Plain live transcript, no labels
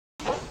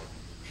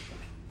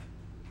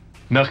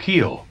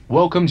Nakheel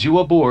welcomes you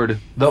aboard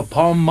the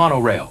Palm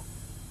Monorail.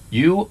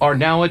 You are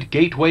now at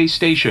Gateway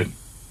Station,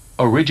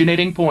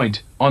 originating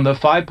point on the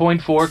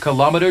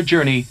 5.4-kilometer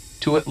journey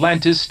to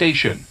Atlantis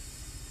Station.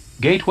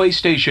 Gateway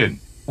Station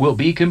will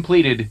be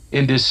completed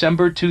in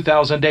December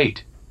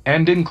 2008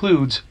 and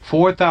includes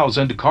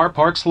 4,000 car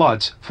park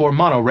slots for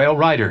monorail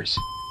riders.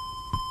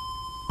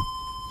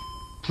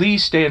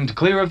 Please stand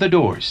clear of the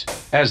doors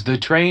as the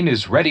train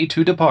is ready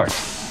to depart.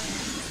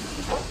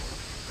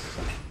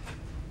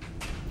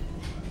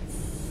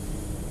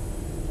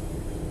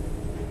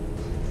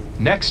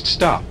 Next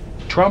stop,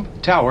 Trump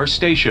Tower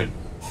Station.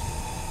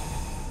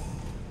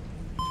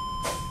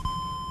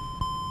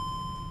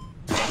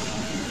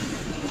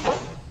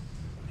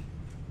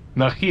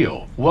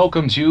 Nakheel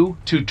welcomes you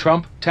to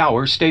Trump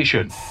Tower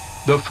Station,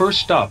 the first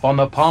stop on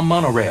the Palm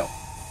Monorail.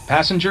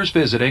 Passengers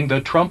visiting the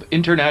Trump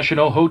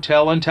International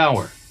Hotel and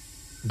Tower,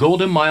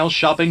 Golden Mile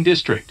Shopping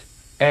District,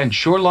 and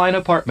Shoreline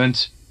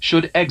Apartments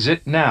should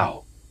exit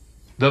now.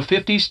 The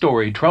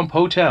 50-story Trump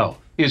Hotel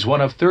is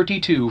one of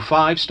 32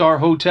 five-star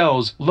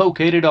hotels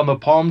located on the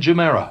Palm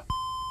Jumeirah.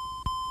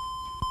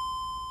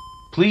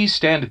 Please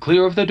stand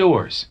clear of the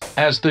doors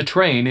as the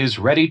train is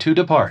ready to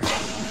depart.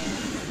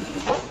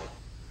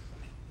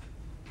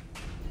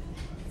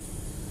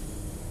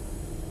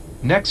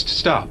 Next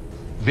stop,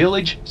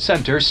 Village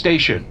Center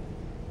Station.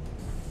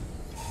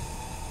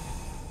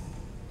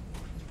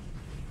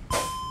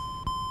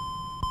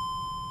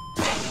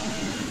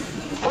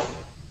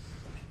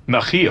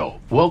 Nakheel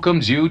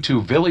welcomes you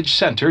to Village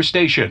Center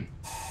Station.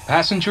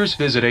 Passengers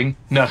visiting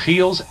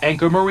Nakheel's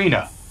Anchor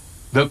Marina,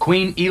 the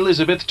Queen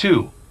Elizabeth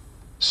II,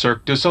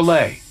 Cirque du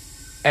Soleil,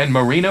 and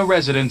Marina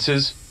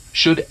Residences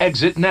should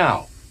exit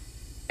now.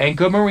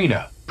 Anchor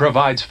Marina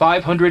provides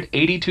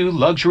 582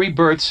 luxury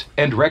berths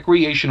and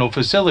recreational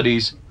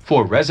facilities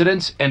for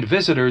residents and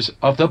visitors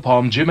of the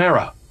Palm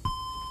Jumeirah.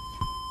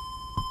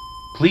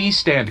 Please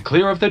stand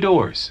clear of the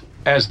doors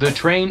as the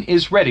train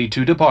is ready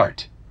to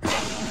depart.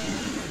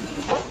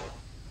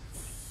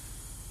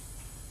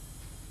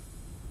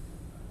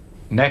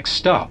 Next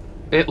stop,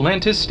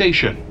 Atlantis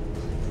Station.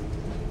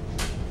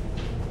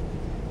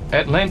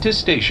 Atlantis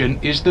Station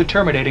is the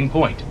terminating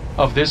point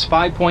of this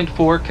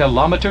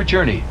 5.4-kilometer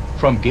journey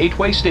from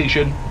Gateway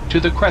Station to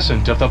the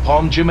crescent of the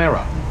Palm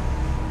Jumeirah.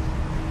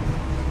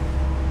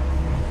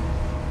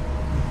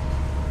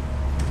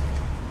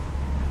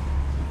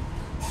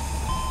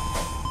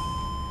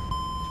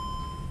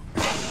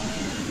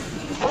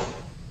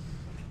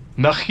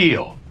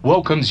 Nakheel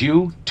welcomes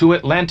you to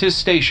Atlantis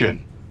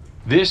Station.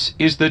 This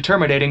is the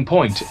terminating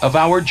point of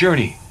our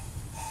journey.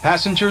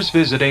 Passengers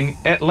visiting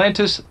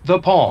Atlantis the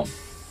Palm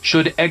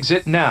should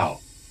exit now.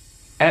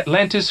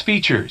 Atlantis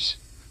features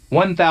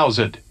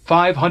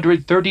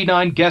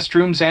 1,539 guest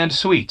rooms and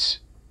suites,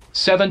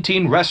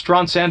 17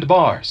 restaurants and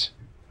bars,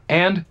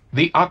 and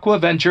the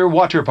Aquaventure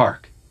Water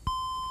Park.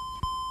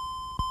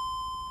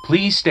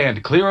 Please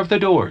stand clear of the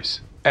doors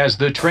as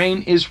the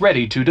train is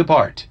ready to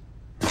depart.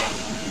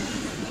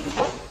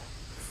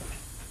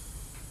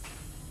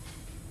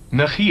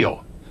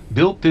 Nakheel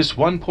built this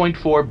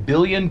 1.4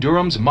 billion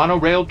dirhams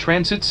monorail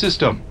transit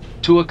system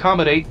to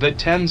accommodate the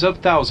tens of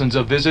thousands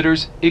of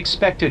visitors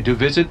expected to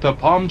visit the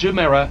Palm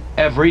Jumeirah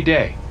every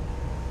day.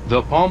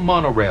 The Palm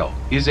Monorail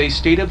is a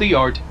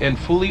state-of-the-art and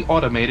fully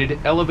automated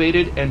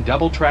elevated and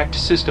double-tracked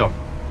system.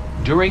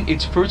 During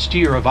its first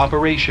year of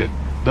operation,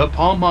 the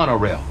Palm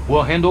Monorail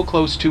will handle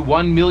close to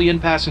 1 million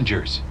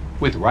passengers,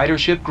 with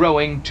ridership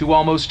growing to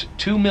almost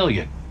 2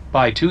 million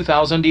by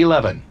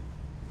 2011.